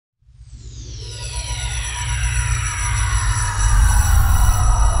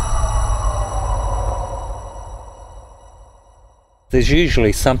There's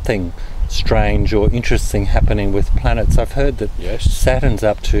usually something strange or interesting happening with planets. I've heard that Saturn's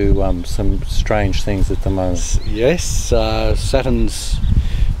up to some strange things at the moment. Yes, Saturn's,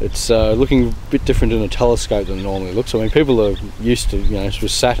 it's looking a bit different in a telescope than it normally looks. I mean, people are used to,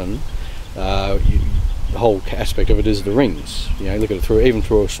 with Saturn, the whole aspect of it is the rings. You look at it even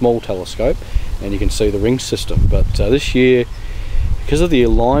through a small telescope, and you can see the ring system. But this year, because of the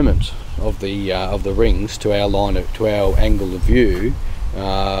alignment of the rings to our angle of view,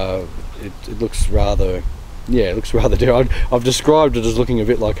 it looks rather, it looks rather different. I've described it as looking a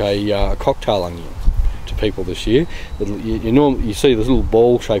bit like a cocktail onion to people this year. You see this little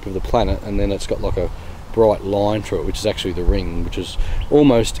ball shape of the planet, and then it's got like a bright line through it, which is actually the ring, which is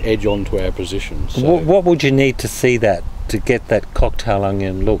almost edge onto our position. So, what would you need to see that to get that cocktail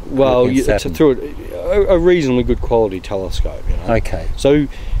onion look? Well, through a reasonably good quality telescope. Okay. So,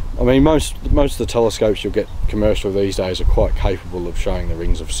 I mean, most of the telescopes you'll get commercial these days are quite capable of showing the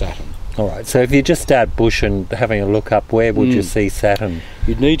rings of Saturn. All right. So if you just start bush and having a look up, where would you see Saturn?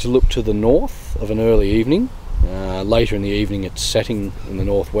 You'd need to look to the north of an early evening. Later in the evening, it's setting in the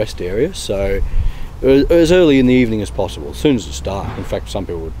northwest area. So as early in the evening as possible, as soon as it's dark. In fact, some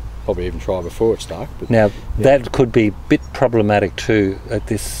people would probably even try before it's dark. But now, that could be a bit problematic too at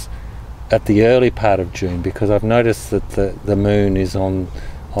the early part of June, because I've noticed that the moon is on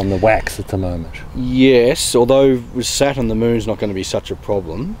the wax at the moment. Yes, although with Saturn the moon's not going to be such a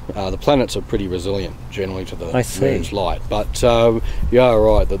problem. The planets are pretty resilient generally to the moon's light, but you are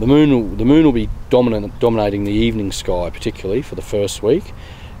right that the moon will be dominating the evening sky, particularly for the first week,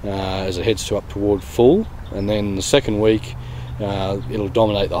 as it heads up toward full, and then the second week it'll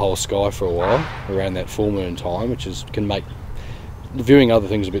dominate the whole sky for a while around that full moon time, which can make viewing other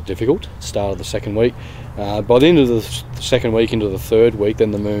things a bit difficult. Start of the second week. By the end of the second week into the third week,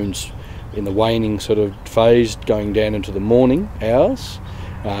 then the moon's in the waning sort of phase, going down into the morning hours.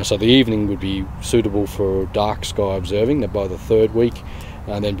 So the evening would be suitable for dark sky observing. By the third week,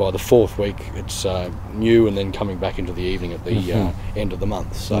 and then by the fourth week, it's new, and then coming back into the evening at the end of the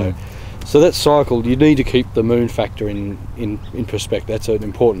month. So that cycle, you need to keep the moon factor in perspective. That's an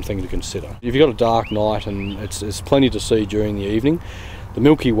important thing to consider. If you've got a dark night and it's plenty to see during the evening, the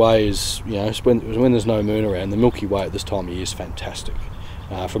Milky Way is, when there's no moon around, the Milky Way at this time of year is fantastic.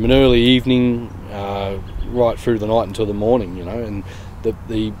 From an early evening right through the night until the morning, and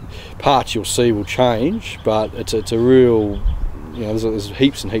the parts you'll see will change, but it's a real, there's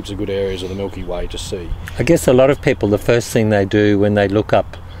heaps and heaps of good areas of the Milky Way to see. I guess a lot of people, the first thing they do when they look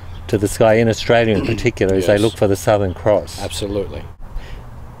up to the sky, in Australia in particular, is they look for the Southern Cross. Absolutely.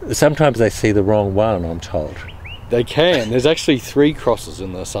 Sometimes they see the wrong one, I'm told. They can. There's actually 3 crosses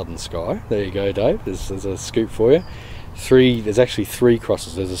in the southern sky. There you go, Dave. There's a scoop for you. There's actually 3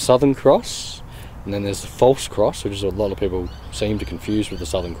 crosses. There's a Southern Cross, and then there's the False Cross, which is a lot of people seem to confuse with the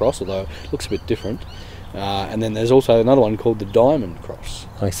Southern Cross, although it looks a bit different. And then there's also another one called the Diamond Cross.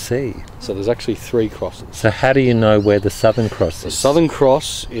 I see. So there's actually 3 crosses. So how do you know where the Southern Cross is? The Southern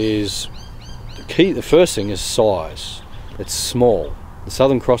Cross is the key. The first thing is size. It's small. The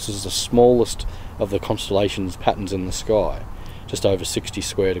Southern Cross is the smallest of the constellations patterns in the sky, just over 60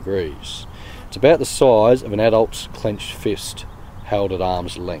 square degrees. It's about the size of an adult's clenched fist held at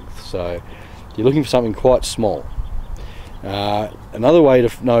arm's length. So you're looking for something quite small. Another way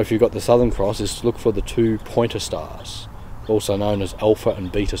to know if you've got the Southern Cross is to look for the 2 pointer stars, also known as Alpha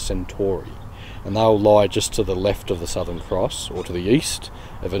and Beta Centauri, and they'll lie just to the left of the Southern Cross, or to the east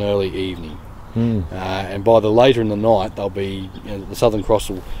of an early evening. And by the later in the night, they'll be, the Southern Cross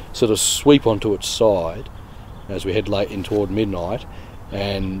will sort of sweep onto its side as we head late in toward midnight,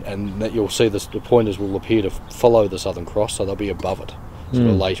 and that you'll see the pointers will appear to follow the Southern Cross, so they'll be above it sort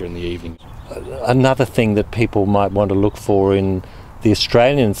of later in the evening. Another thing that people might want to look for in the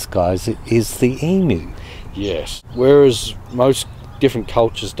Australian skies is the emu. Yes, whereas most different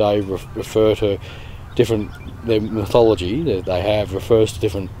cultures, Dave, refer to their mythology that they have refers to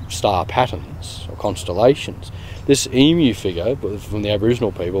different star patterns or constellations. This emu figure from the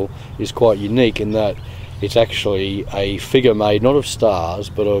Aboriginal people is quite unique in that it's actually a figure made not of stars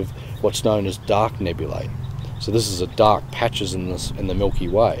but of what's known as dark nebulae. So this is a dark patches in the Milky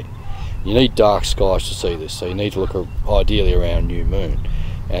Way. You need dark skies to see this, so you need to look ideally around new moon.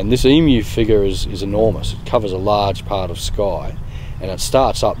 And this emu figure is enormous. It covers a large part of sky, and it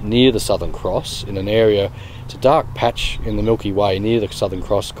starts up near the Southern Cross in an area. It's a dark patch in the Milky Way near the Southern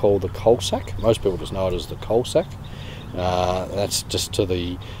Cross called the Coalsack. Most people just know it as the Coalsack. That's just to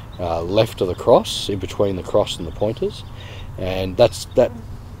the left of the cross, in between the cross and the pointers. And that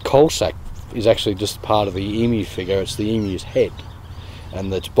Coalsack is actually just part of the emu figure. It's the emu's head,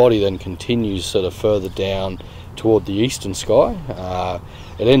 and its body then continues sort of further down toward the eastern sky.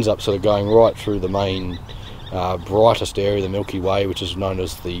 It ends up sort of going right through the main brightest area, the Milky Way, which is known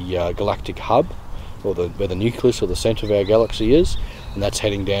as the galactic hub, or where the nucleus or the centre of our galaxy is, and that's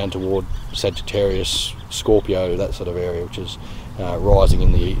heading down toward Sagittarius, Scorpio, that sort of area, which is rising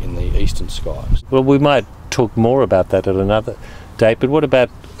in the eastern skies. Well, we might talk more about that at another date, but what about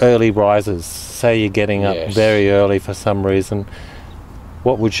early risers? Say you're getting up very early for some reason.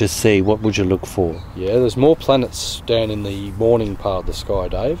 What would you see? What would you look for? Yeah, there's more planets down in the morning part of the sky,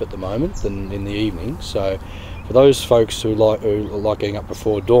 Dave, at the moment than in the evening. So for those folks who like getting up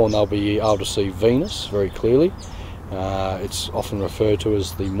before dawn, they'll be able to see Venus very clearly. It's often referred to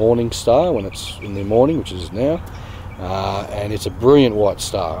as the morning star when it's in the morning, which it is now. And it's a brilliant white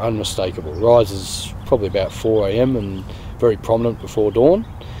star, unmistakable. Rises probably about 4 AM and very prominent before dawn.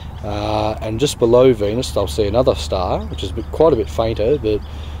 And just below Venus they'll see another star, which is quite a bit fainter, but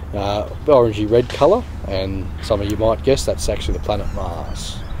orangey red colour, and some of you might guess that's actually the planet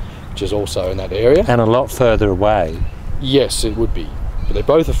Mars, which is also in that area. And a lot further away. Yes, it would be. But they're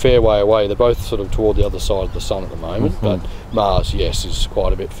both a fair way away. They're both sort of toward the other side of the sun at the moment, but Mars, yes, is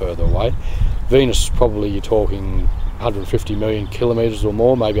quite a bit further away. Venus, probably you're talking 150 million kilometres or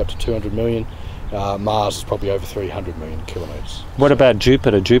more, maybe up to 200 million. Mars is probably over 300 million kilometres. What about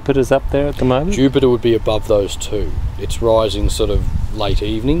Jupiter? Jupiter's up there at the moment? Jupiter would be above those two. It's rising sort of late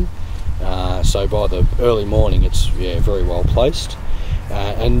evening, so by the early morning it's very well placed.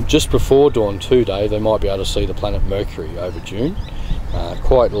 And just before dawn too, Dave, they might be able to see the planet Mercury over June,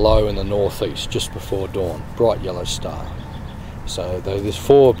 quite low in the northeast, just before dawn, bright yellow star. So there's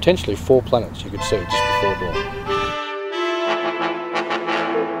potentially four planets you could see just before dawn.